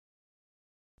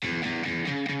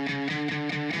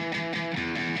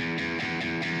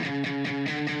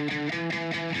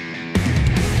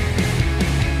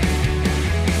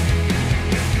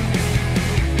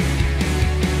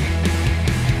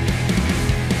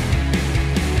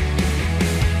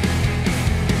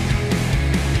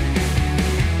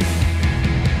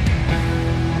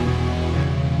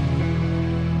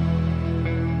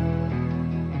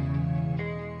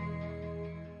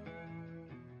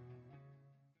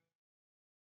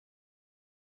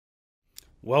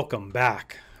Welcome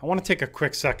back. I want to take a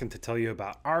quick second to tell you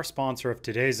about our sponsor of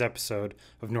today's episode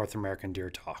of North American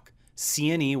Deer Talk,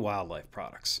 C&E Wildlife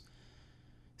Products.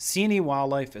 C&E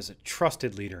Wildlife is a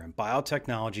trusted leader in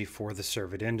biotechnology for the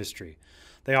cervid industry.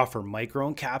 They offer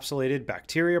microencapsulated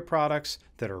bacteria products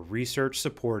that are research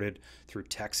supported through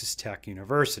Texas Tech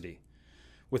University.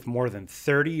 With more than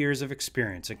 30 years of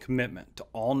experience and commitment to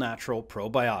all natural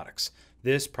probiotics,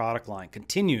 this product line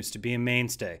continues to be a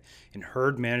mainstay in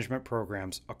herd management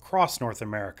programs across North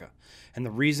America. And the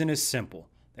reason is simple.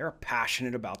 They are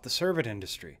passionate about the cervid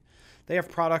industry. They have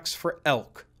products for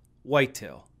elk,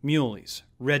 whitetail, muleys,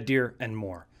 red deer, and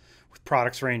more, with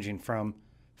products ranging from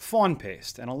Fawn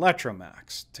Paste and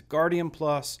Electromax to Guardian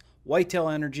Plus, Whitetail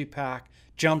Energy Pack,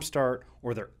 Jumpstart,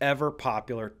 or their ever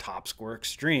popular Top Score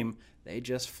Extreme. They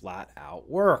just flat out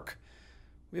work.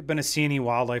 We've been a C&E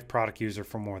Wildlife product user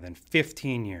for more than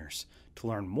 15 years. To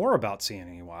learn more about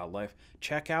C&E Wildlife,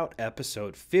 check out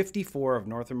episode 54 of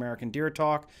North American Deer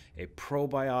Talk, a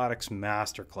probiotics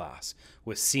masterclass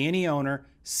with C&E owner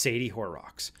Sadie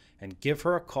Horrocks, and give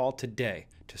her a call today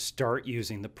to start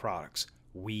using the products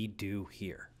we do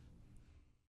here.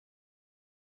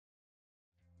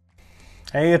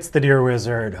 Hey, it's the Deer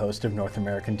Wizard, host of North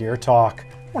American Deer Talk.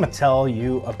 I want to tell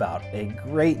you about a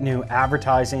great new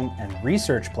advertising and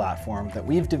research platform that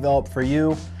we've developed for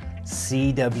you,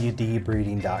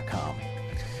 CWDbreeding.com.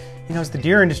 You know, as the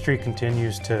deer industry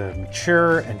continues to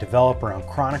mature and develop around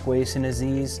chronic wasting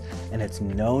disease and its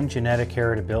known genetic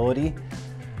heritability,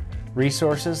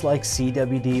 resources like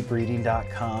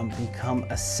CWDbreeding.com become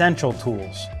essential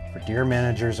tools for deer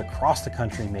managers across the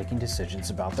country making decisions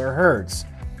about their herds.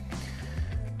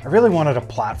 I really wanted a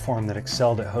platform that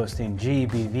excelled at hosting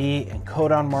GBV and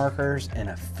codon markers in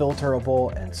a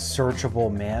filterable and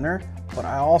searchable manner, but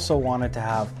I also wanted to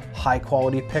have high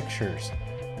quality pictures,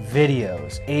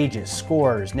 videos, ages,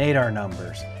 scores, NADT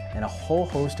numbers, and a whole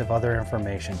host of other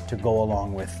information to go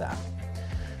along with that.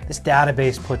 This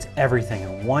database puts everything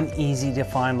in one easy to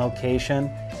find location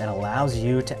and allows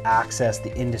you to access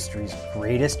the industry's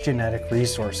greatest genetic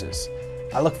resources.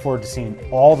 I look forward to seeing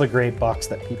all the great bucks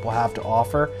that people have to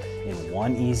offer in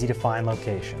one easy to find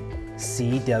location,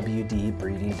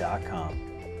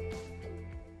 CWDbreeding.com.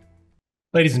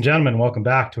 Ladies and gentlemen, welcome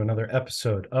back to another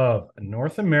episode of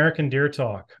North American Deer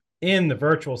Talk. In the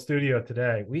virtual studio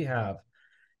today, we have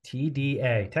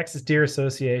TDA, Texas Deer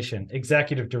Association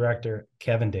Executive Director,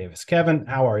 Kevin Davis. Kevin,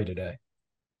 how are you today?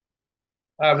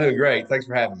 I'm doing great. Thanks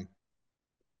for having me.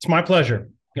 It's my pleasure.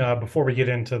 Before we get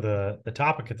into the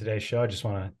topic of today's show, I just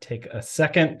want to take a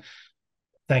second.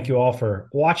 Thank you all for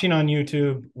watching on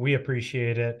YouTube. We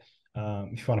appreciate it.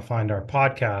 If you want to find our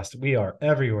podcast, we are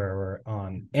everywhere. We're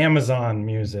on Amazon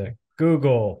Music,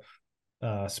 Google,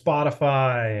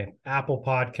 Spotify, Apple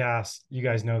Podcasts. You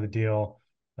guys know the deal.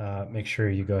 Make sure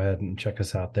you go ahead and check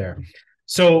us out there.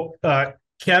 So,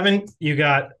 Kevin, you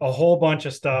got a whole bunch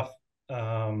of stuff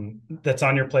that's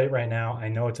on your plate right now. I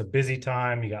know it's a busy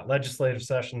time. You got legislative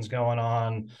sessions going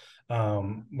on.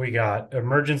 We got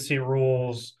emergency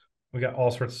rules. We got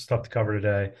all sorts of stuff to cover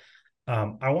today.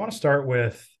 I want to start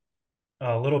with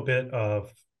a little bit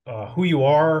of who you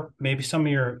are, maybe some of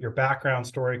your background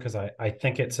story, because I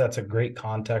think it sets a great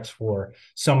context for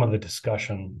some of the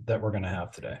discussion that we're going to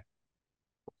have today.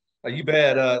 You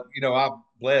bet. I'm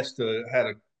blessed to have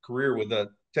a career with the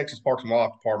Texas Parks and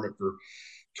Wildlife Department for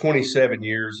 27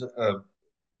 years.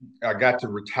 I got to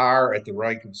retire at the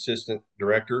rank of assistant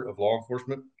director of law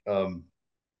enforcement.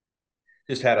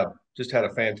 Just had a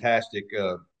fantastic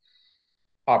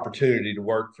opportunity to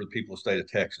work for the people of the state of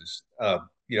Texas.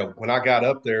 When I got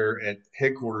up there at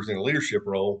headquarters in a leadership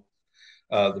role,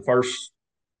 the first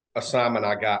assignment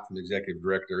I got from the executive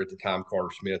director at the time,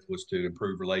 Carter Smith, was to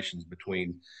improve relations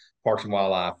between Parks and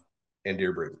Wildlife and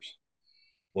deer breeders.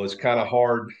 Well, it's kind of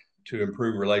hard to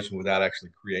improve relations without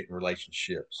actually creating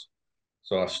relationships.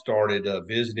 So I started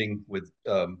visiting with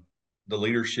the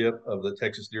leadership of the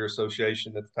Texas Deer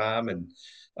Association at the time, and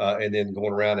then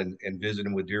going around and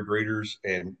visiting with deer breeders,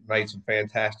 and made some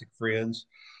fantastic friends.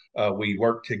 We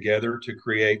worked together to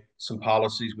create some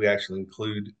policies. We actually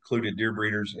included deer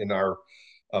breeders in our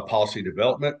policy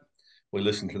development. We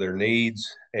listened to their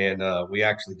needs, and we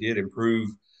actually did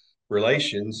improve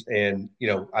relations. And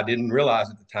I didn't realize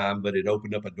at the time, but it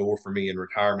opened up a door for me in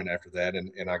retirement after that,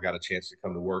 and I got a chance to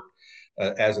come to work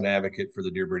as an advocate for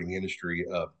the deer breeding industry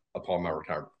upon my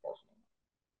retirement.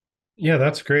 Yeah,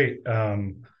 that's great.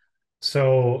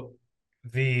 So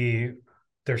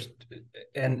there's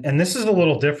and this is a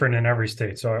little different in every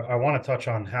state. So I want to touch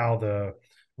on how the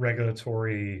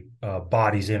regulatory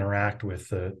bodies interact with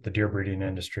the deer breeding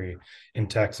industry in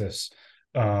Texas.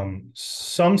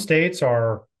 Some states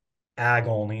ag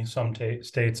only. Some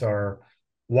states are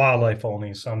wildlife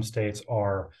only. Some states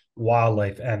are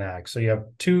wildlife and ag. So you have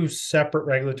two separate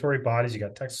regulatory bodies. You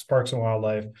got Texas Parks and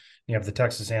Wildlife. You have the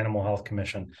Texas Animal Health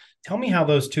Commission. Tell me how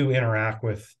those two interact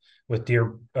with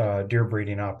deer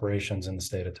breeding operations in the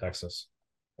state of Texas.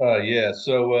 Yeah.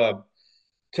 So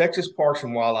Texas Parks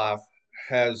and Wildlife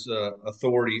has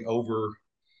authority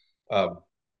uh,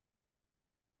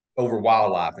 over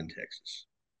wildlife in Texas,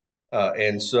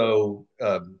 and so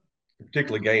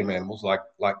particularly game animals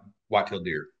like whitetail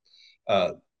deer.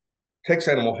 Uh, Texas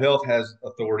Animal Health has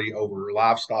authority over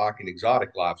livestock and exotic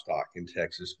livestock in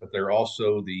Texas, but they're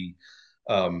also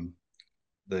um,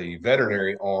 the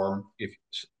veterinary arm, if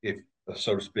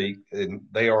so to speak, and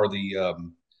they are the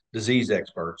disease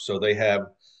experts. So they have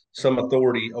some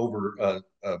authority over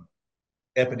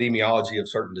epidemiology of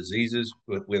certain diseases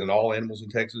within all animals in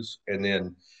Texas, and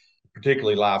then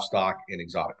particularly livestock and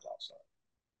exotic livestock.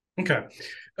 Okay.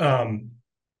 Um,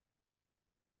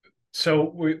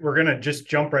 so we're gonna just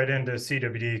jump right into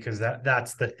CWD because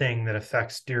that's the thing that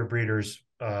affects deer breeders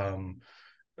from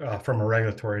a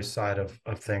regulatory side of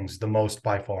things the most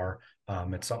by far.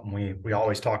 It's something we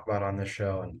always talk about on this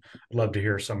show, and I'd love to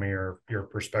hear some of your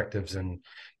perspectives and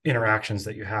interactions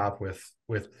that you have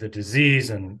with the disease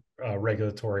and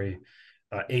regulatory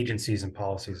agencies and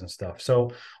policies and stuff.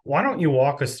 So why don't you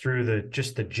walk us through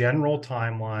the general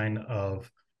timeline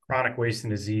of chronic wasting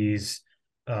disease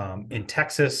in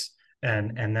Texas,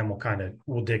 and then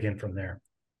we'll dig in from there.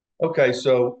 Okay,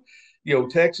 so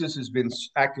Texas has been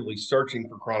actively searching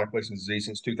for chronic wasting disease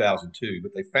since 2002,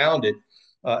 but they found it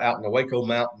out in the Waco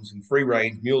Mountains and free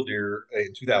range mule deer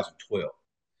in 2012.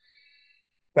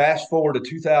 Fast forward to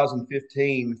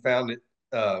 2015, found it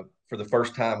for the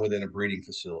first time within a breeding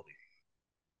facility,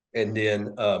 and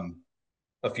then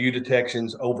a few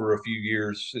detections over a few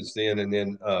years since then, and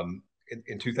then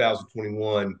in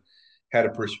 2021 had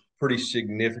a pretty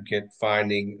significant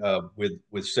finding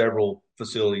with several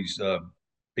facilities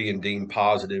being deemed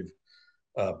positive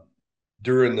uh,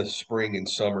 during the spring and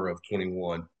summer of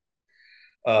 21.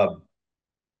 Uh,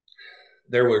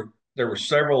 there were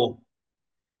several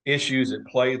issues at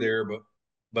play there,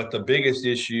 but the biggest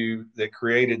issue that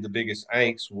created the biggest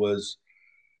angst was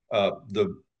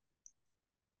the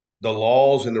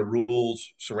laws and the rules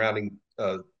surrounding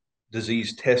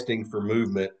disease testing for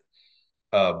movement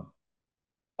uh,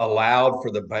 allowed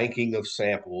for the banking of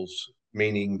samples,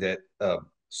 meaning that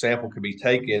sample could be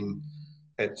taken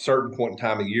at a certain point in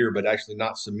time of year, but actually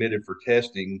not submitted for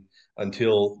testing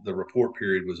until the report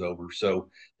period was over. So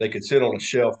they could sit on a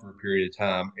shelf for a period of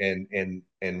time. And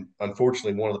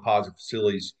unfortunately, one of the positive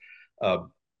facilities uh,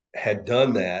 had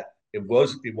done that. It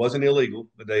wasn't illegal,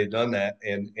 but they had done that,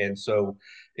 and so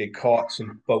it caught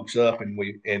some folks up,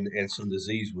 and some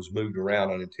disease was moved around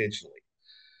unintentionally.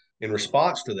 In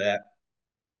response to that,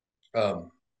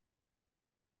 um,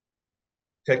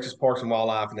 Texas Parks and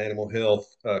Wildlife and Animal Health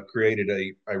created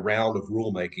a round of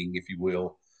rulemaking, if you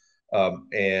will,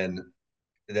 and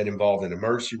that involved an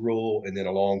emergency rule and then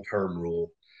a long term rule.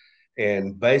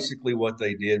 And basically, what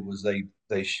they did was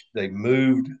they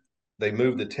moved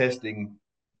the testing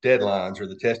deadlines or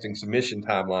the testing submission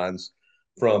timelines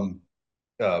from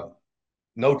uh,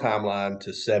 no timeline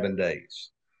to 7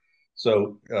 days.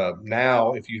 So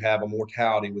now, if you have a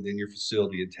mortality within your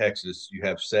facility in Texas, you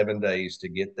have 7 days to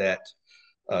get that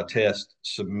test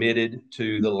submitted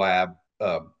to the lab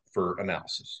for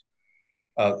analysis.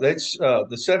 That's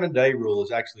the 7 day rule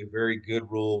is actually a very good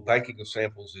rule. Banking of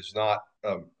samples is not,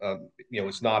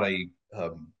 it's not a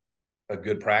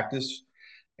good practice,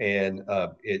 and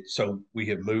so we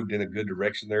have moved in a good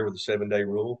direction there with the 7 day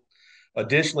rule.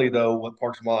 Additionally, though, what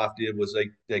Parks and Wildlife did was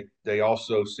they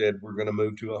also said we're going to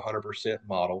move to 100%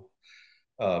 model,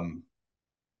 um,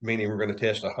 meaning we're going to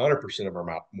test 100% of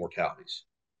our mortalities.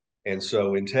 And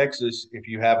so in Texas, if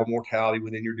you have a mortality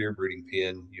within your deer breeding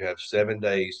pen, you have 7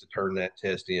 days to turn that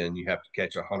test in. You have to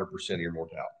catch 100% of your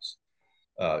mortalities.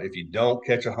 If you don't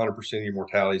catch 100% of your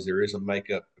mortalities, there is a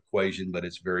makeup equation, but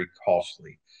it's very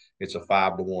costly. It's a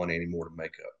 5-to-1 anymore to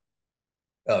make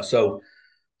up.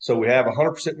 So we have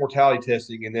 100% mortality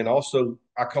testing, and then also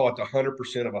I call it the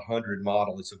 100% of 100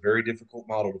 model. It's a very difficult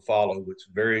model to follow. It's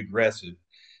very aggressive,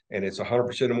 and it's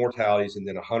 100% of mortalities, and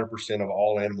then 100% of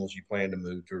all animals you plan to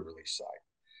move to a release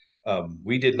site.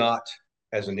 We did not,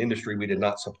 as an industry, we did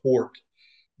not support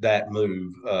that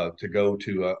move to go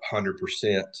to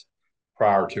 100%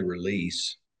 prior to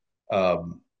release.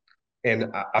 Um,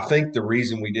 and I think the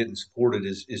reason we didn't support it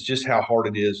is just how hard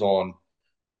it is on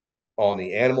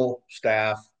the animal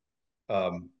staff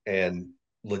and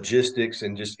logistics,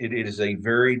 and just it is a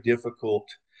very difficult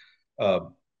uh,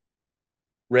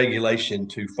 regulation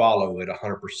to follow at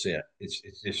 100%.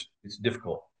 It's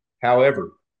difficult.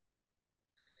 However,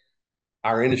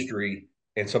 our industry,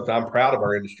 and something I'm proud of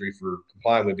our industry for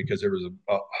complying with, because there was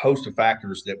a host of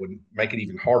factors that would make it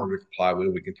even harder to comply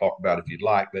with. We can talk about if you'd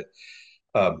like, but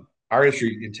our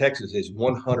industry in Texas is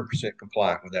 100%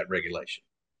 compliant with that regulation.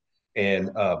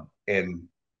 And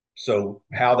so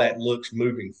how that looks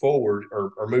moving forward,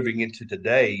 or moving into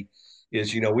today,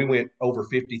 is, we went over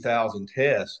 50,000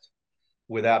 tests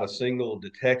without a single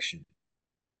detection,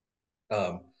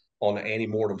 um, on the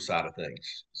antemortem side of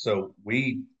things. So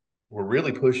we were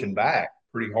really pushing back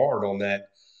pretty hard on that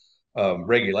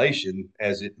regulation,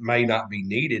 as it may not be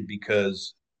needed,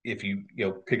 because if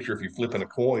picture if you're flipping a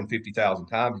coin 50,000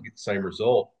 times to get the same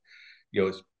result,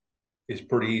 it's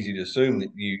pretty easy to assume that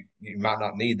you might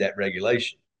not need that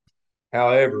regulation.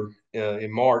 However,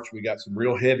 in March, we got some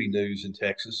real heavy news in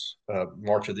Texas,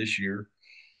 March of this year,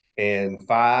 and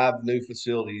 5 new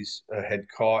facilities had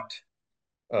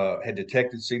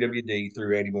detected CWD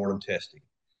through antemortem testing.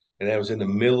 And that was in the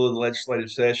middle of the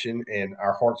legislative session, and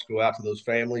our hearts go out to those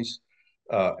families,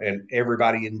 and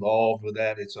everybody involved with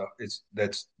that.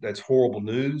 That's horrible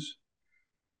news.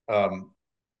 Um,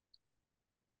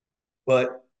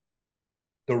 but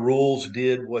the rules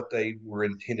did what they were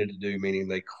intended to do, meaning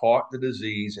they caught the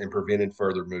disease and prevented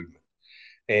further movement.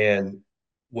 And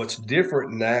what's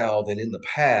different now than in the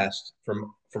past,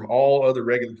 from all other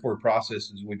regulatory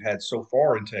processes we've had so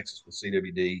far in Texas with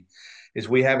CWD, is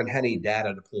we haven't had any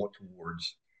data to point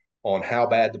towards on how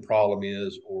bad the problem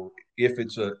is, or if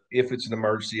it's an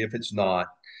emergency, if it's not.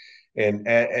 And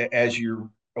as you're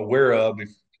aware of,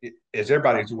 as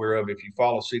everybody's aware of, if you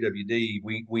follow CWD,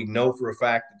 we know for a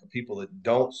fact that the people that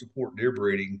don't support deer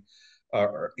breeding,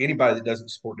 or anybody that doesn't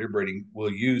support deer breeding,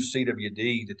 will use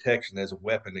CWD detection as a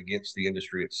weapon against the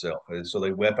industry itself, and so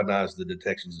they weaponize the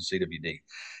detections of CWD,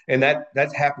 and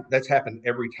that's happened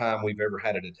every time we've ever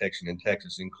had a detection in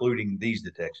Texas, including these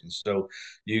detections. So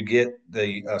you get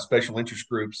the special interest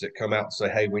groups that come out and say,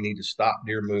 "Hey, we need to stop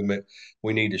deer movement,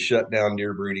 we need to shut down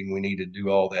deer breeding, we need to do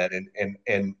all that,"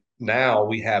 and now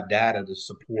we have data to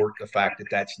support the fact that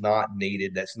that's not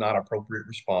needed, that's not appropriate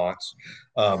response.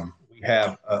 We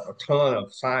have a ton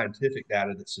of scientific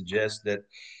data that suggests that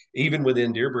even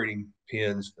within deer breeding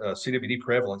pens, CWD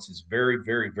prevalence is very,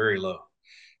 very, very low.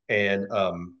 And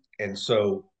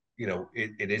so,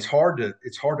 it's hard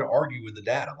to argue with the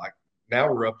data. Like,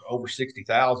 now we're up to over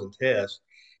 60,000 tests.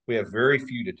 We have very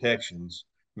few detections,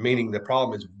 meaning the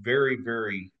problem is very,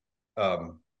 very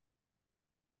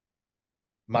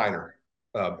minor.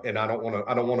 And I don't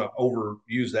want to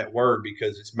overuse that word,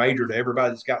 because it's major to everybody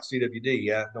that's got CWD.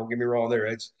 Yeah, don't get me wrong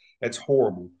there. That's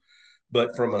horrible.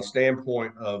 But from a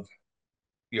standpoint of,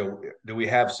 do we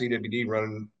have CWD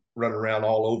running around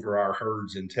all over our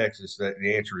herds in Texas? That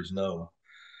the answer is no.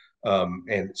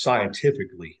 And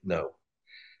scientifically, no.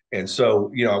 And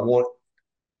so,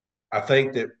 I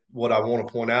think that what I want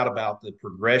to point out about the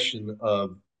progression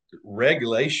of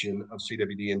regulation of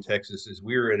CWD in Texas is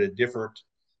we're at a different,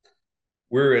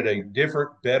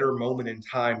 better moment in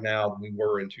time now than we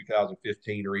were in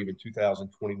 2015 or even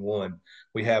 2021.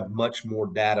 We have much more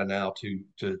data now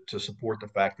to support the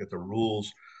fact that the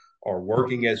rules are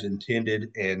working as intended,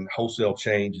 and wholesale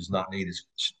change is not needed,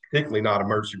 particularly not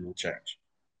emergency rule change.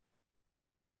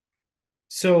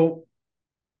 So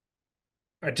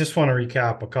I just want to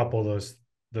recap a couple of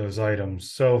those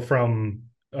items. So from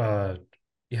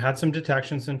you had some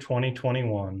detections in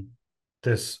 2021,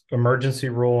 this emergency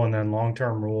rule and then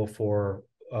long-term rule for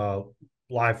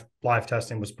live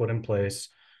testing was put in place.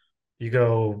 You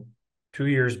go 2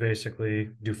 years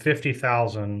basically, do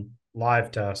 50,000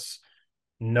 live tests,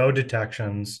 no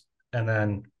detections, and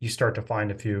then you start to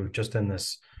find a few just in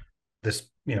this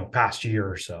past year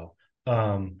or so.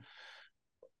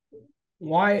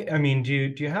 Why? I mean,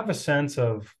 do you have a sense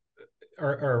of,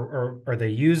 are they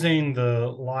using the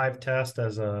live test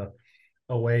as a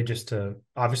way just to,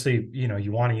 obviously,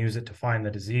 you want to use it to find the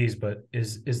disease, but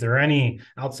is there any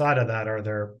outside of that, are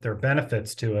there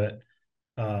benefits to it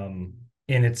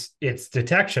in its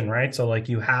detection, right? So like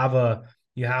you have a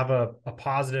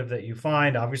positive that you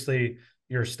find, obviously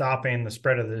you're stopping the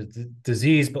spread of the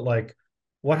disease, but like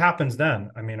what happens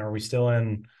then? I mean, are we still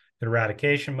in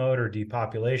eradication mode or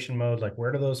depopulation mode? Like,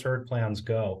 where do those herd plans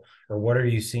go, or what are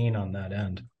you seeing on that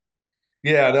end?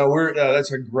 Yeah, no, we're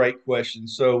that's a great question.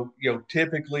 So,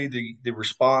 typically the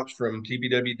response from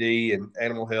TBWD and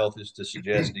animal health is to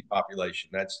suggest depopulation.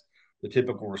 That's the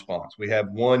typical response. We have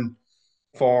one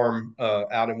farm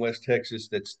out in West Texas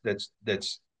that's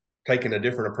taken a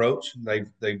different approach.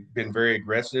 They've been very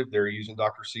aggressive. They're using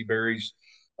Dr. Seabury's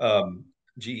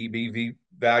GEBV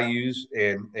values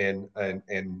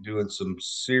and doing some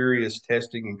serious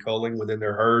testing and culling within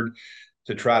their herd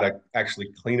to try to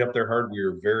actually clean up their herd. We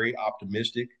are very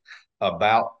optimistic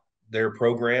about their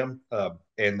program,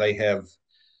 and they have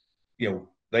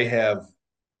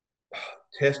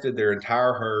tested their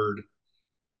entire herd.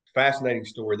 Fascinating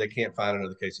story. They can't find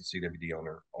another case of CWD on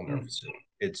their Mm. facility.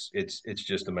 It's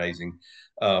just amazing,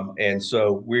 and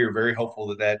so we're very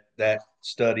hopeful that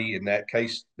study and that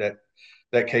case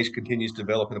continues to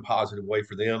develop in a positive way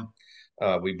for them.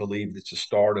 We believe it's a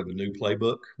start of a new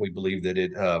playbook. We believe that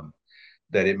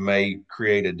it may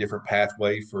create a different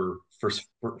pathway for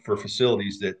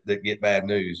facilities that get bad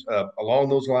news. Along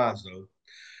those lines, though,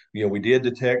 we did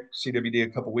detect CWD a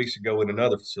couple of weeks ago in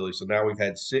another facility, so now we've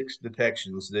had 6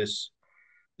 detections this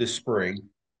spring,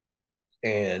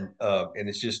 and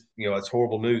it's just it's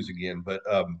horrible news again. But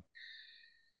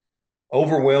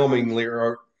overwhelmingly,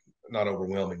 or not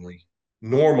overwhelmingly,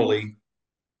 normally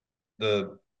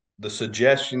the the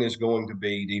suggestion is going to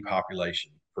be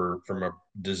depopulation from a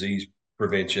disease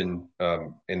prevention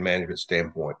and management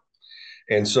standpoint.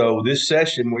 And so this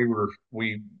session we were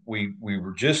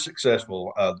just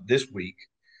successful this week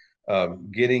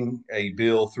getting a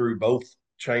bill through both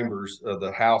chambers of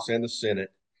the House and the Senate,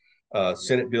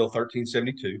 Senate Bill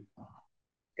 1372.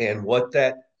 And what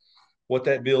that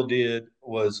bill did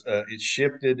was it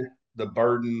shifted the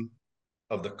burden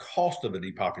of the cost of a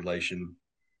depopulation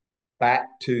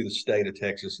back to the state of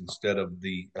Texas instead of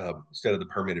the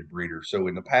permitted breeder. So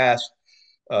in the past,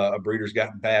 a breeder's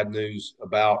gotten bad news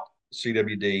about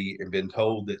CWD and been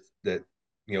told that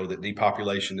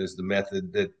depopulation is the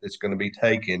method that it's going to be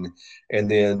taken,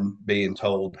 and then being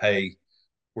told, hey,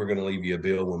 we're going to leave you a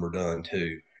bill when we're done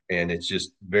too. And it's a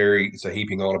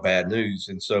heaping on of bad news.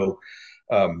 And so,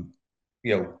 the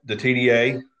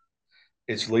TDA,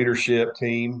 its leadership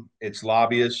team, its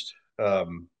lobbyists, have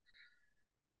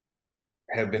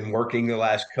been working the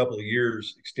last couple of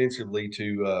years extensively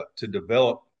to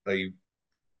develop a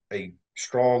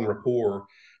strong rapport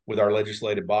with our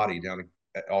legislative body down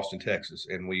at Austin, Texas,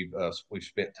 and we've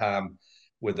spent time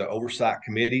with the oversight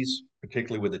committees,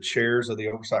 particularly with the chairs of the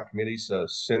oversight committees,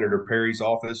 Senator Perry's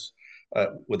office,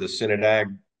 with the Senate Ag,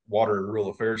 Water and Rural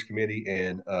Affairs Committee,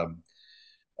 and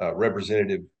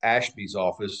Representative Ashby's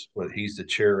office. He's the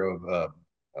chair of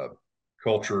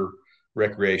Culture,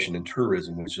 Recreation, and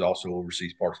Tourism, which also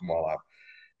oversees Parks and Wildlife.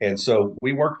 And so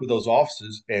we worked with those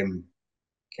offices, and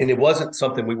it wasn't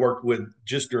something we worked with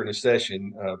just during a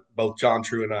session. Both John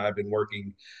True and I have been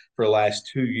working for the last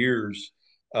 2 years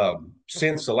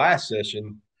since the last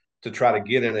session to try to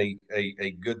get in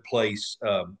a good place,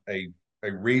 a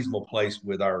reasonable place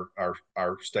with our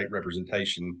state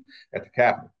representation at the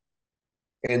Capitol.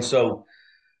 And so,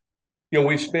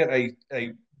 we've spent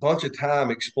a bunch of time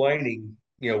explaining,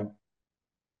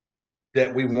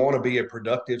 that we want to be a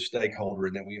productive stakeholder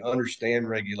and that we understand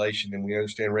regulation and we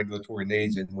understand regulatory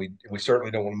needs, and we certainly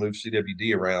don't want to move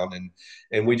CWD around,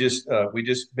 and we just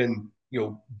been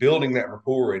building that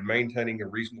rapport and maintaining a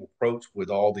reasonable approach with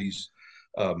all these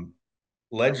um,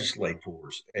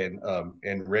 legislators and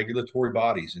regulatory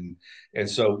bodies, and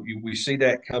so we see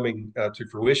that coming to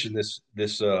fruition this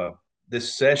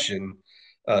session.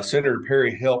 Senator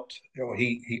Perry helped.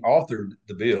 He authored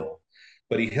the bill,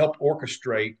 but he helped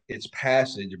orchestrate its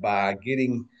passage by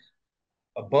getting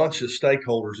a bunch of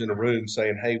stakeholders in a room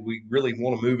saying, "Hey, we really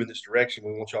want to move in this direction.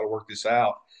 We want y'all to work this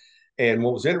out." And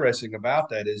what was interesting about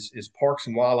that is Parks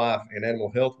and Wildlife and Animal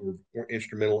Health were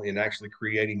instrumental in actually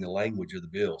creating the language of the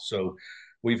bill. So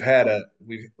we've had a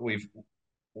we've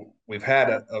had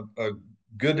a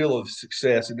good deal of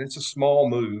success, and it's a small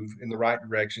move in the right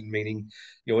direction. Meaning,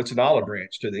 it's an olive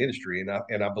branch to the industry,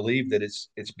 and I believe that it's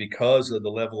because of the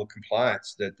level of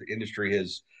compliance that the industry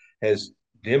has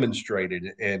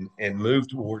demonstrated and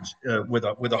moved towards with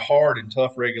a hard and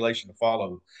tough regulation to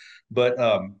follow. But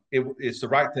it's the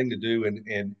right thing to do,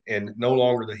 and no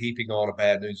longer the heaping on of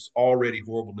bad news. It's already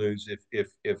horrible news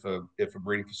if a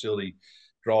breeding facility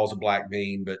draws a black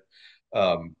bean,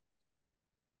 um,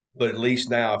 but at least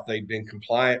now, if they've been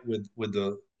compliant with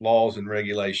the laws and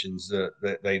regulations, that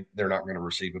they're not going to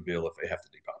receive a bill if they have to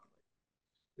depopulate.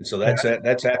 And so Yeah.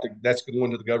 that's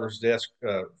going to the governor's desk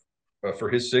for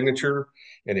his signature,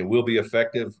 and it will be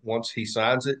effective once he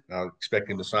signs it. I expect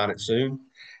him to sign it soon,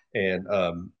 and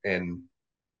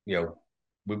you know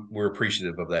we're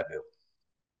appreciative of that bill.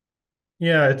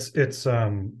 Yeah, it's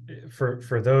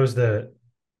for those that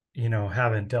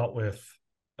haven't dealt with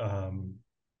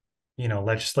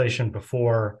legislation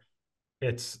before.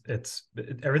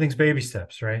 everything's baby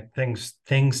steps, right?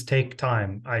 Things take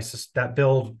time. That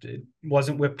bill it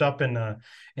wasn't whipped up in a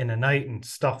night and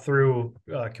stuffed through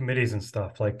committees and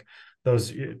stuff. Like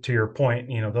those, to your point,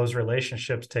 those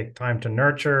relationships take time to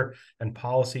nurture, and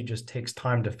policy just takes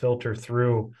time to filter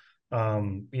through,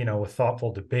 with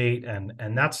thoughtful debate,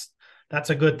 and that's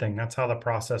a good thing. That's how the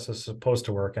process is supposed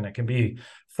to work, and it can be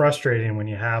frustrating when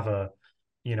you have a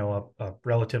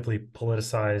relatively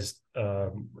politicized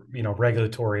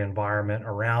regulatory environment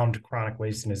around chronic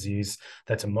wasting disease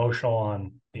that's emotional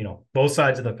on both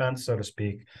sides of the fence, so to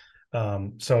speak.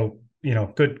 So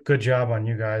good job on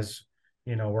you guys,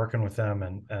 working with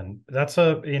them, and that's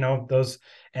those,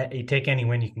 you take any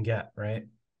win you can get, right?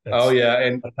 Oh that's yeah,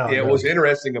 and that's how it yeah, what's goes.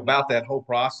 interesting about that whole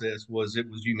process was it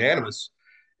was unanimous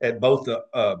at both the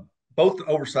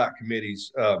oversight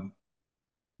committees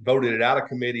voted it out of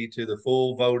committee to the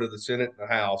full vote of the Senate and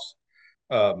the House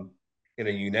um, in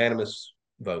a unanimous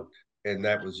vote, and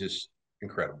that was just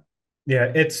incredible.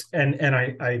 Yeah, it's and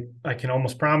I can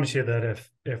almost promise you that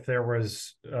if there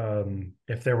was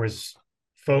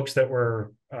folks that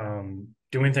were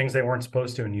doing things they weren't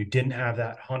supposed to, and you didn't have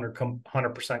that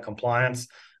 100% compliance,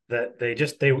 that they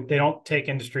don't take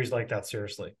industries like that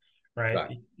seriously, right?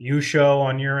 Right, You show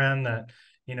on your end that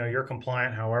you're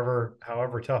compliant, however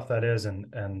tough that is,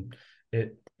 and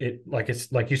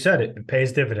it's like you said, it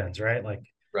pays dividends, right? Like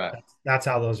right. that's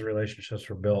how those relationships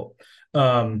were built.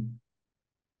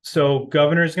 So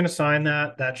governor is going to sign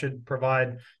that. That should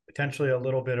provide potentially a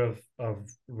little bit of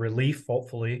relief,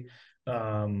 hopefully,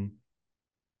 um,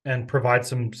 and provide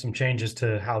some changes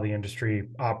to how the industry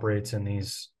operates in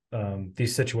these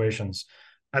situations.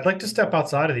 I'd like to step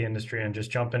outside of the industry and just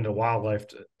jump into wildlife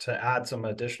to add some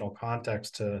additional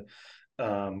context to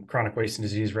chronic waste and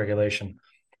disease regulation.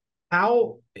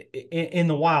 How in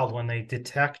the wild, when they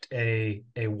detect a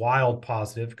wild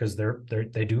positive, because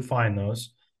they do find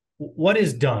those, what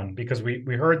is done? Because we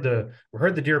heard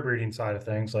the deer breeding side of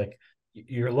things, like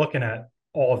you're looking at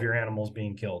all of your animals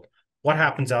being killed. What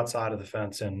happens outside of the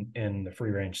fence in the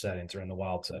free range settings or in the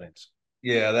wild settings?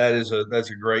 Yeah, that's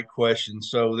a great question.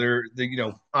 So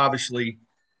obviously,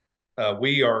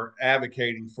 we are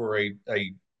advocating for a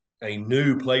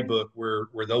new playbook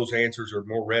where those answers are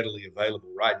more readily available.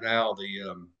 Right now,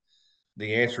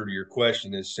 the answer to your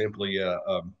question is simply a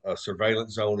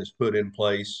surveillance zone is put in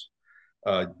place.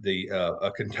 The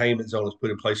A containment zone is put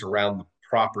in place around the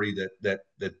property that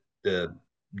the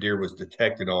deer was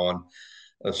detected on.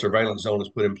 A surveillance zone is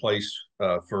put in place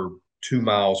for 2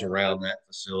 miles around that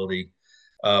facility,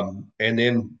 and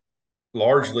then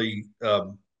largely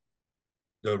the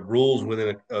rules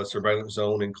within a surveillance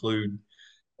zone include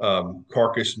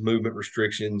carcass movement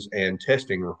restrictions and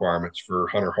testing requirements for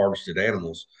hunter harvested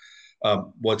animals.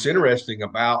 What's interesting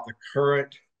about the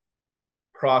current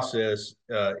process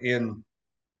in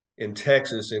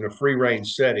Texas in a free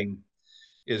range setting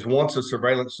is once a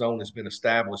surveillance zone has been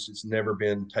established, it's never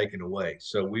been taken away.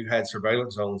 So we've had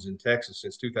surveillance zones in Texas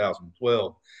since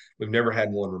 2012. We've never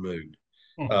had one removed.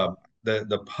 Hmm. Uh,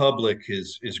 the public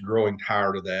is growing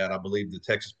tired of that. I believe the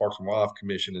Texas Parks and Wildlife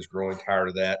Commission is growing tired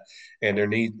of that, and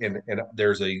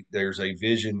there's a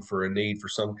vision for a need for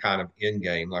some kind of end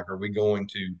game. Like, are we going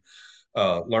to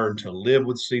learn to live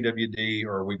with CWD,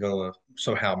 or are we going to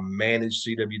somehow manage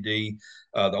CWD?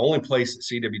 The only place that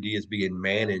CWD is being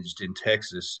managed in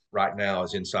Texas right now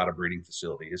is inside a breeding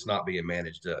facility. It's not being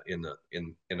managed in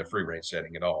the free range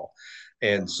setting at all.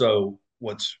 And so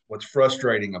what's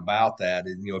frustrating about that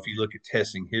is, if you look at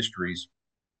testing histories,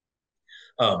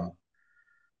 um,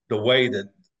 the way that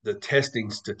the testing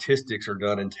statistics are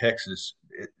done in Texas,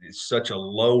 it's such a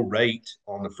low rate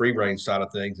on the free range side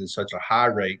of things and such a high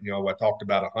rate. I talked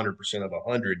about 100% of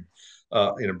 100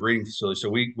 in a breeding facility. So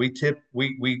we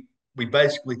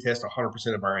basically test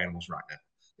 100% of our animals right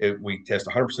now. We test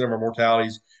 100% of our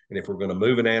mortalities, and if we're going to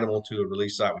move an animal to a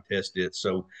release site, we test it.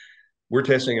 So we're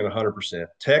testing at 100%.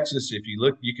 Texas, if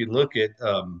you can look at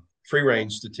free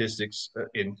range statistics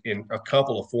in a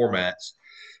couple of formats.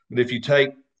 But if you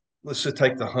let's just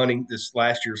take this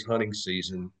last year's hunting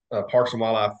season. Parks and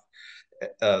Wildlife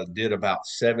did about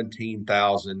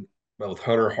 17,000 both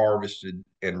hunter harvested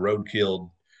and road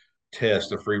killed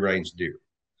tests of free range deer.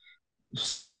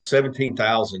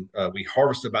 17,000. We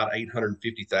harvested about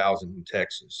 850,000 in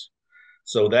Texas.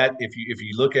 So that if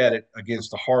you look at it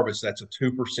against the harvest, that's a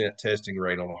 2% testing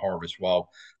rate on a harvest, while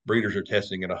breeders are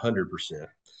testing at 100%.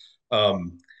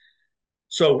 Um,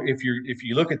 so if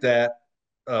you look at that,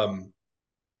 um,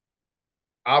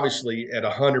 obviously at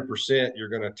 100%,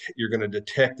 you're gonna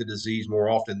detect the disease more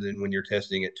often than when you're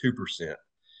testing at 2%.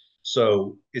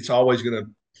 So it's always going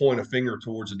to point a finger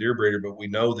towards a deer breeder, but we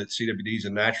know that CWD is a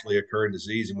naturally occurring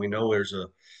disease, and we know there's a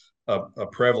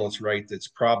prevalence rate that's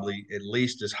probably at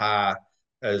least as high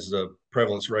as the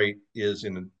prevalence rate is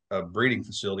in a breeding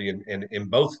facility. And in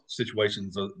both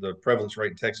situations, the prevalence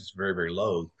rate in Texas is very, very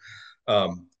low.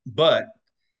 But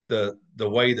the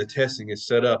way the testing is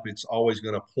set up, it's always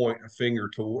going to point a finger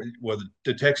to well, the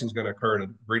detection is going to occur in a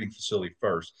breeding facility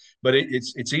first. But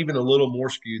it's even a little more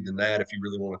skewed than that if you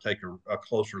really want to take a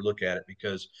closer look at it,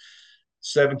 because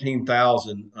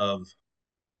 17,000 of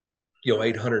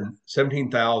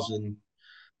 817,000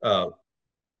 uh,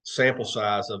 sample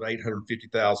size of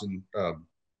 850,000 uh,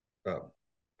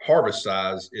 harvest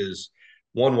size is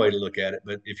one way to look at it.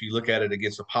 But if you look at it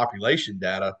against the population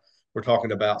data, we're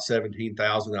talking about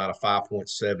 17,000 out of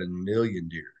 5.7 million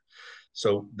deer.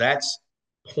 So that's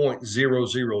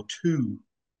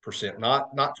 0.002%, not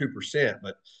 2%,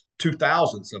 but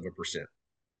 2,000ths of a percent.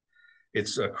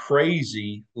 It's a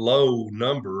crazy low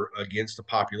number against the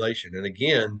population. And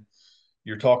again,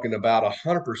 you're talking about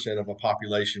 100% of a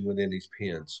population within these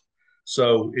pens.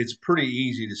 So it's pretty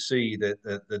easy to see that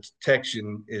the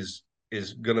detection is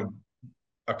going to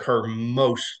occur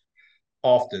most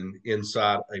often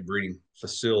inside a breeding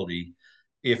facility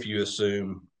if you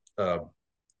assume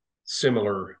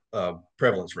similar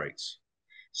prevalence rates.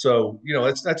 So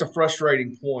that's a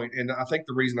frustrating point, and I think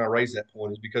the reason I raise that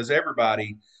point is because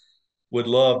everybody would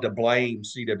love to blame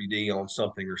CWD on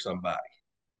something or somebody.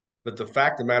 But the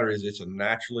fact of the matter is, it's a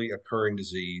naturally occurring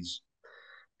disease.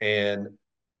 And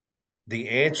the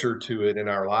answer to it in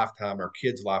our lifetime, our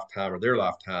kids' lifetime, or their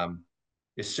lifetime,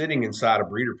 is sitting inside a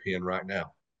breeder pen right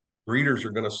now. Breeders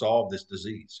are going to solve this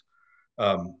disease.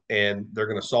 And they're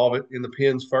going to solve it in the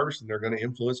pens first, and they're going to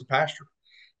influence the pasture.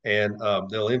 And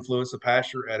they'll influence the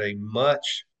pasture at a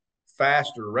much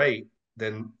faster rate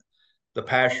than the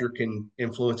pasture can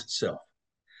influence itself.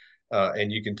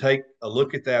 And you can take a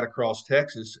look at that across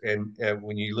Texas. And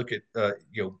when you look at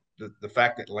the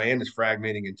fact that land is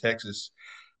fragmenting in Texas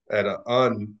at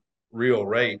an unreal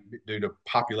rate due to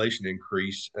population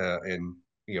increase and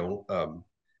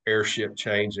airship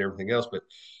change and everything else, but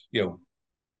you know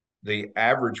the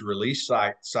average release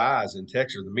site size in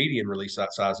Texas, the median release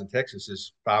site size in Texas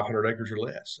is 500 acres or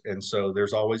less, and so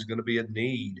there's always going to be a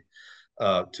need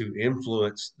to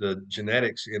influence the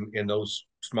genetics in those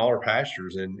smaller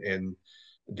pastures, and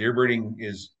deer breeding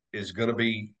is going to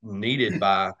be needed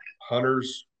by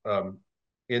hunters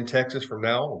in Texas from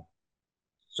now on.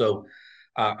 So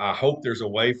I hope there's a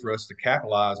way for us to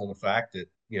capitalize on the fact that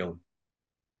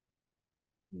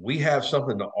we have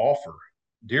something to offer.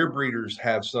 Deer breeders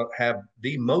have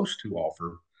the most to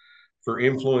offer for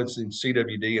influencing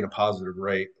CWD in a positive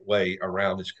way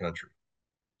around this country.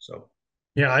 So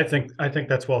Yeah, I think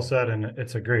that's well said, and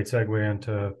it's a great segue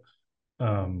into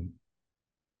um,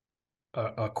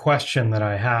 a question that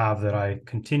I have that I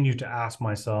continue to ask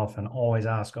myself and always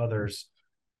ask others.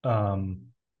 Um,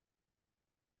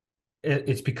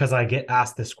 it's because I get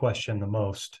asked this question the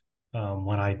most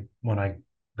when I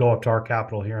go up to our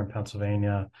capital here in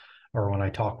Pennsylvania, or when I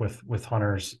talk with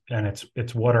hunters, and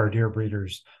it's what are deer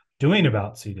breeders doing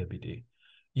about CWD?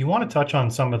 You want to touch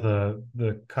on some of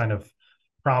the kind of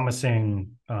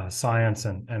promising science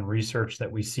and research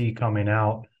that we see coming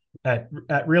out at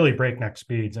really breakneck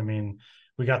speeds. I mean,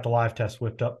 we got the live test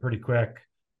whipped up pretty quick.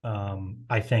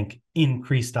 I think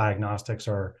increased diagnostics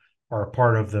are a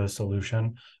part of the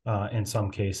solution in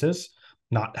some cases.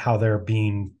 Not how they're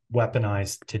being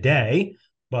weaponized today,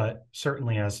 but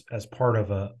certainly as part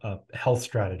of a health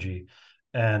strategy,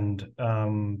 and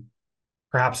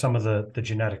perhaps some of the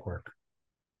genetic work.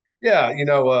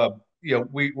 yeah,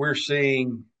 we're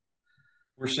seeing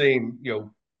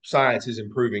science is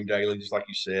improving daily, just like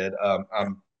you said.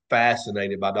 I'm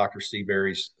fascinated by Dr.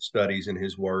 Seabury's studies and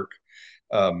his work.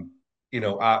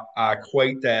 I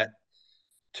equate that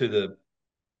to the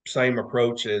same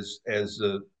approach as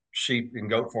the sheep and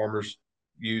goat farmers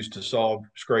use to solve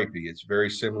scrapie. It's a very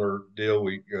similar deal.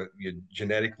 You're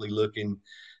genetically looking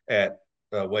at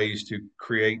ways to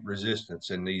create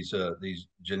resistance, and these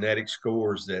genetic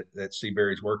scores that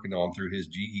Seabury's working on through his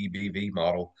GEBV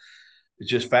model.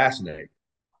 It's just fascinating.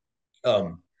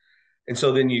 Um, and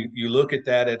so then you look at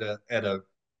that at a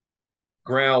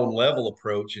ground level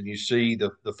approach, and you see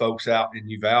the folks out in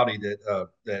Uvalde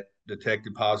that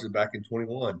detected positive back in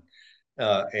 21,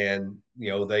 and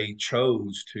they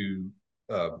chose to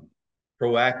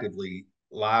proactively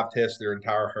live test their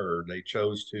entire herd. They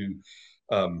chose to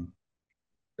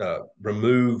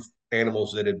remove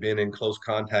animals that had been in close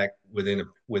contact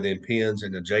within pens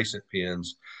and adjacent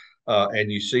pens,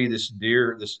 and you see this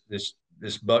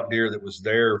buck deer that was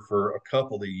there for a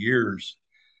couple of years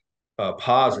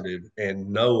positive, and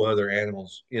no other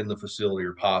animals in the facility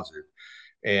are positive.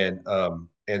 And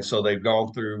so they've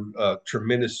gone through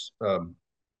tremendous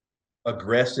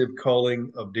aggressive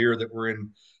culling of deer that were in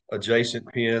adjacent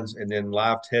pens, and then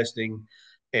live testing.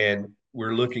 And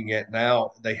we're looking at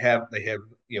now they have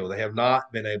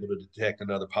not been able to detect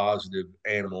another positive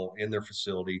animal in their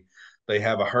facility. They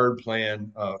have a herd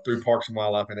plan through Parks and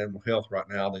Wildlife and Animal Health right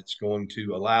now that's going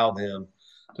to allow them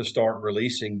to start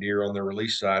releasing deer on their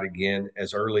release site again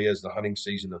as early as the hunting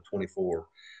season of 24.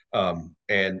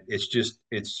 And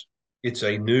it's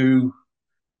a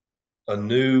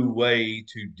new way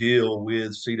to deal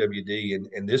with CWD.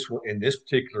 And this in this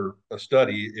particular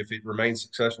study, if it remains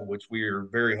successful, which we are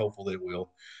very hopeful that it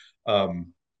will,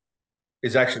 um,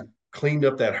 is actually cleaned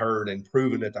up that herd and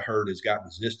proven that the herd has got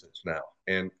resistance now.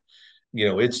 And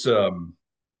it's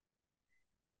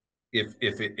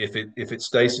if it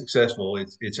stays successful,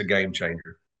 it's a game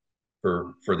changer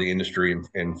for the industry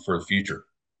and for the future.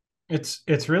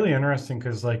 It's really interesting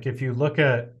because like if you look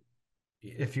at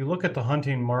the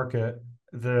hunting market,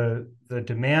 the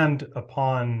demand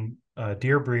upon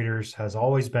deer breeders has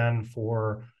always been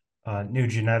for new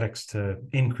genetics to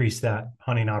increase that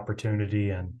hunting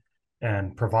opportunity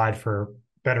and provide for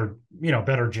better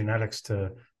better genetics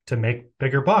to make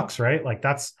bigger bucks, right? Like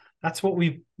that's what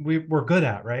we're good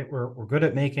at, right? We're good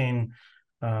at making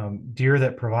deer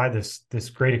that provide this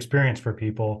great experience for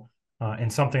people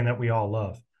and something that we all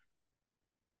love.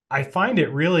 I find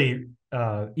it really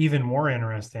even more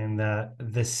interesting that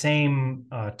the same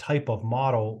type of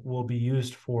model will be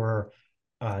used for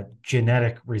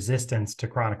genetic resistance to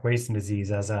chronic wasting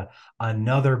disease as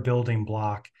another building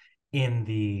block in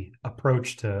the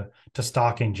approach to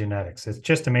stocking genetics. It's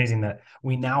just amazing that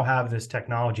we now have this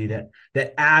technology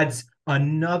that adds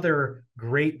another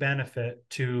great benefit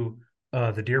to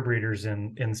the deer breeders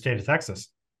in the state of Texas.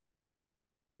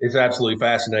 It's absolutely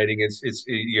fascinating.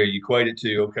 You equate it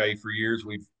to, okay, for years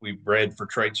we've bred for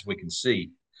traits we can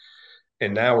see,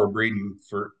 and now we're breeding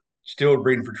for still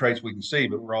breeding for traits we can see,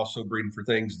 but we're also breeding for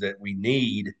things that we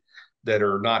need that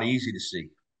are not easy to see,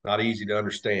 not easy to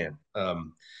understand.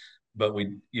 But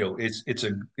we, it's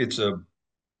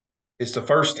the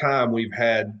first time we've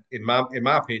had, in my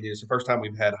opinion, it's the first time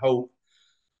we've had hope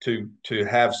to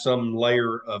have some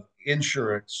layer of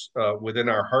insurance within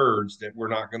our herds that we're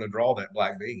not going to draw that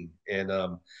black bean. And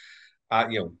I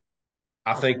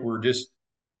think we're just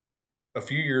a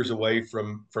few years away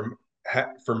from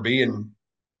being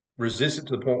resistant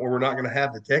to the point where we're not going to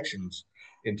have detections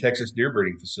in Texas deer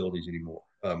breeding facilities anymore.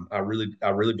 I really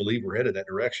believe we're headed that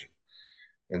direction,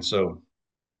 and so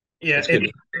Yeah, it's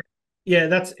good. yeah,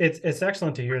 it's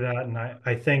excellent to hear that, and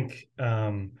I think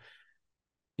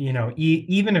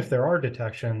even if there are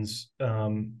detections,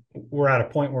 we're at a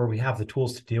point where we have the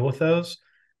tools to deal with those,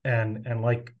 and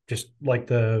like just like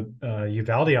the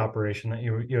Uvalde operation that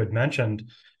you had mentioned,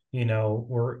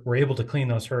 we're able to clean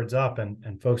those herds up,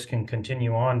 and folks can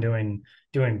continue on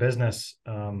doing business,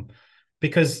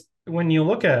 because when you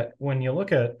look at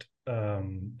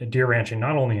deer ranching,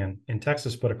 not only in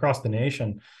Texas but across the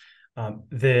nation,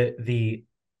 the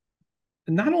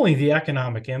not only the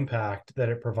economic impact that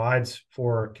it provides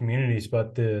for communities,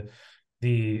 but the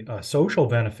social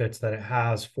benefits that it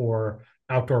has for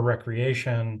outdoor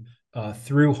recreation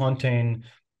through hunting,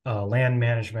 land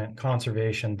management,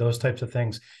 conservation, those types of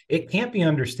things. It can't be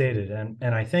understated.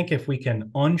 And I think if we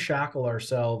can unshackle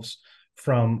ourselves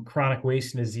from chronic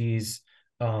wasting disease,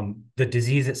 the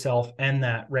disease itself, and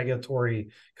that regulatory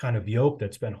kind of yoke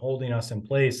that's been holding us in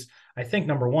place, I think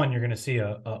number one, you're going to see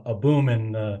a boom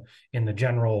in the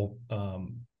general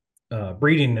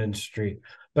breeding industry.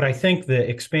 But I think the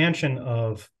expansion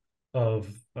of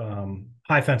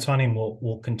high fence hunting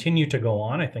will continue to go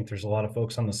on. I think there's a lot of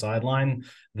folks on the sideline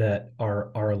that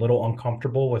are a little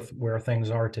uncomfortable with where things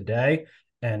are today,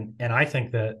 and I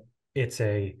think that it's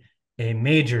a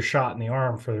major shot in the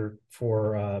arm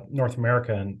for North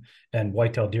America and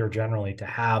whitetail deer generally to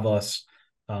have us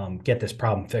get this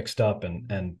problem fixed up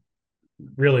and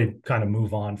really kind of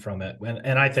move on from it.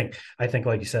 And I think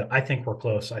like you said, I think we're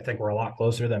close. I think we're a lot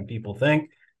closer than people think.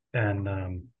 And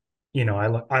I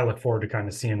look forward to kind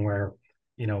of seeing where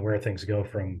things go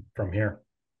from here.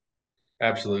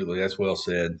 Absolutely, that's well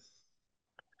said.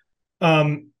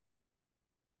 Um,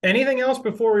 Anything else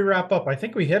before we wrap up? I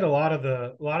think we hit a lot of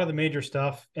the major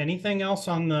stuff. Anything else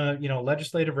on the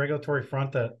legislative regulatory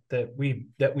front that we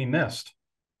missed?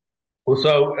 Well,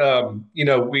 so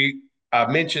we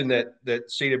I mentioned that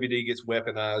CWD gets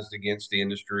weaponized against the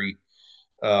industry,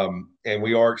 and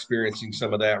we are experiencing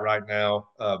some of that right now.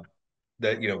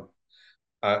 That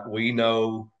we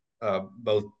know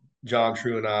both John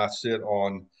True and I sit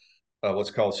on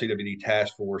what's called CWD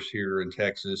task force here in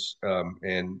Texas,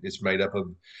 and it's made up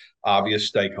of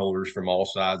obvious stakeholders from all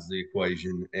sides of the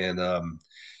equation. And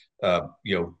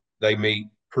they meet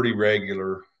pretty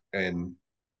regular. And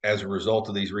as a result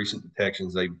of these recent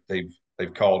detections,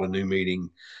 they've called a new meeting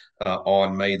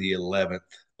on May the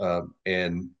 11th.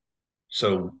 And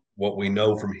so what we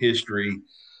know from history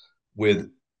with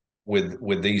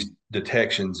these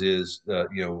detections is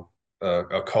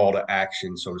a call to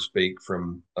action, so to speak,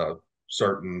 from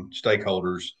certain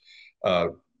stakeholders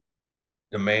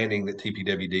demanding that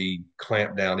TPWD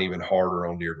clamp down even harder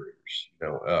on deer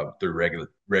breeders, through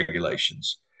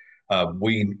regulations.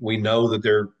 We know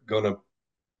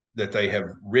that they have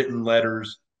written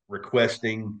letters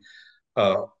requesting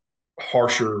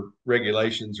harsher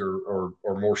regulations or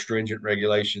more stringent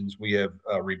regulations. We have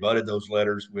rebutted those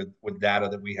letters with data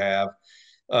that we have,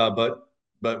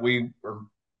 but we are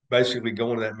basically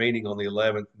going to that meeting on the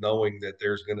 11th knowing that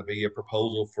there's going to be a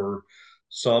proposal for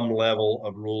some level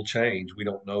of rule change. We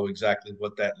don't know exactly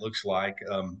what that looks like,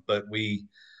 but we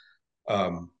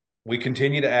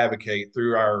continue to advocate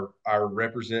through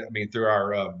through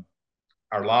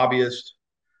our lobbyists,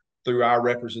 through our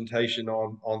representation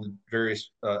on the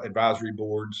various advisory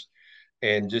boards,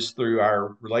 and just through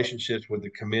our relationships with the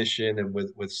commission and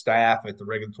with staff at the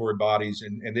regulatory bodies,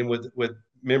 and then with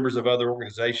members of other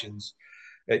organizations.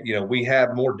 We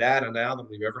have more data now than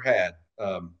we've ever had,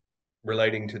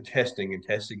 relating to testing and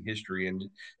testing history,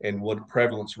 and what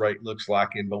prevalence rate looks like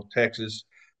in both Texas,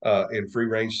 in free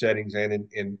range settings and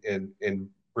in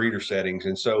breeder settings.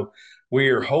 And so we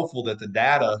are hopeful that the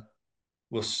data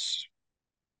will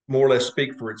more or less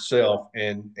speak for itself,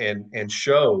 and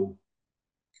show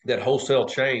that wholesale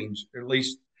change, or at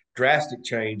least drastic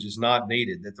change, is not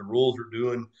needed, that the rules are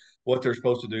doing what they're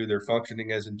supposed to do, they're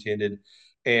functioning as intended.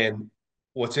 And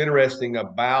what's interesting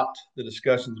about the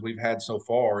discussions we've had so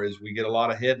far is we get a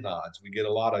lot of head nods. We get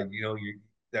a lot of,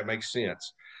 that makes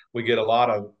sense. We get a lot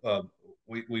of,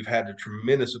 we've had a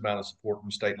tremendous amount of support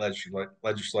from state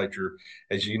legislature.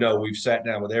 As you know, we've sat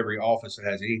down with every office that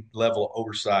has any level of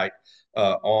oversight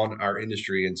on our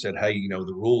industry and said, hey,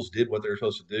 the rules did what they're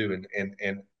supposed to do, and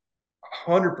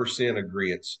 100%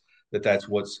 agreement that that's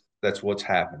what's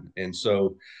happened. And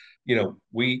so,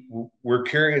 we're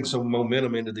carrying some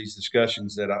momentum into these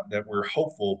discussions that we're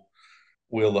hopeful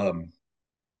will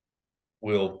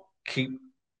will keep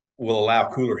will allow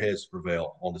cooler heads to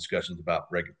prevail on discussions about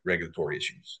regulatory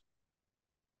issues.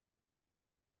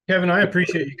 Kevin, I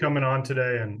appreciate you coming on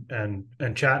today and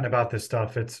chatting about this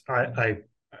stuff. I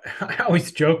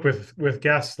always joke with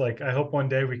guests, like, I hope one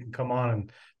day we can come on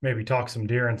and maybe talk some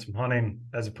deer and some hunting,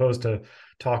 as opposed to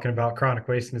talking about chronic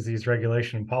wasting disease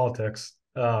regulation and politics.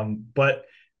 But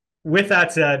with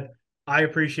that said, I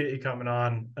appreciate you coming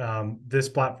on. This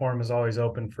platform is always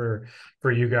open for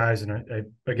you guys, and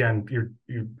again,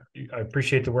 I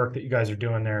appreciate the work that you guys are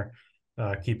doing there.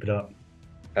 Keep it up.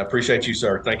 I appreciate you,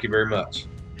 sir. Thank you very much.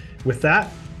 With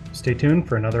that, stay tuned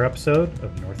for another episode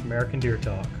of North American Deer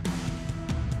Talk.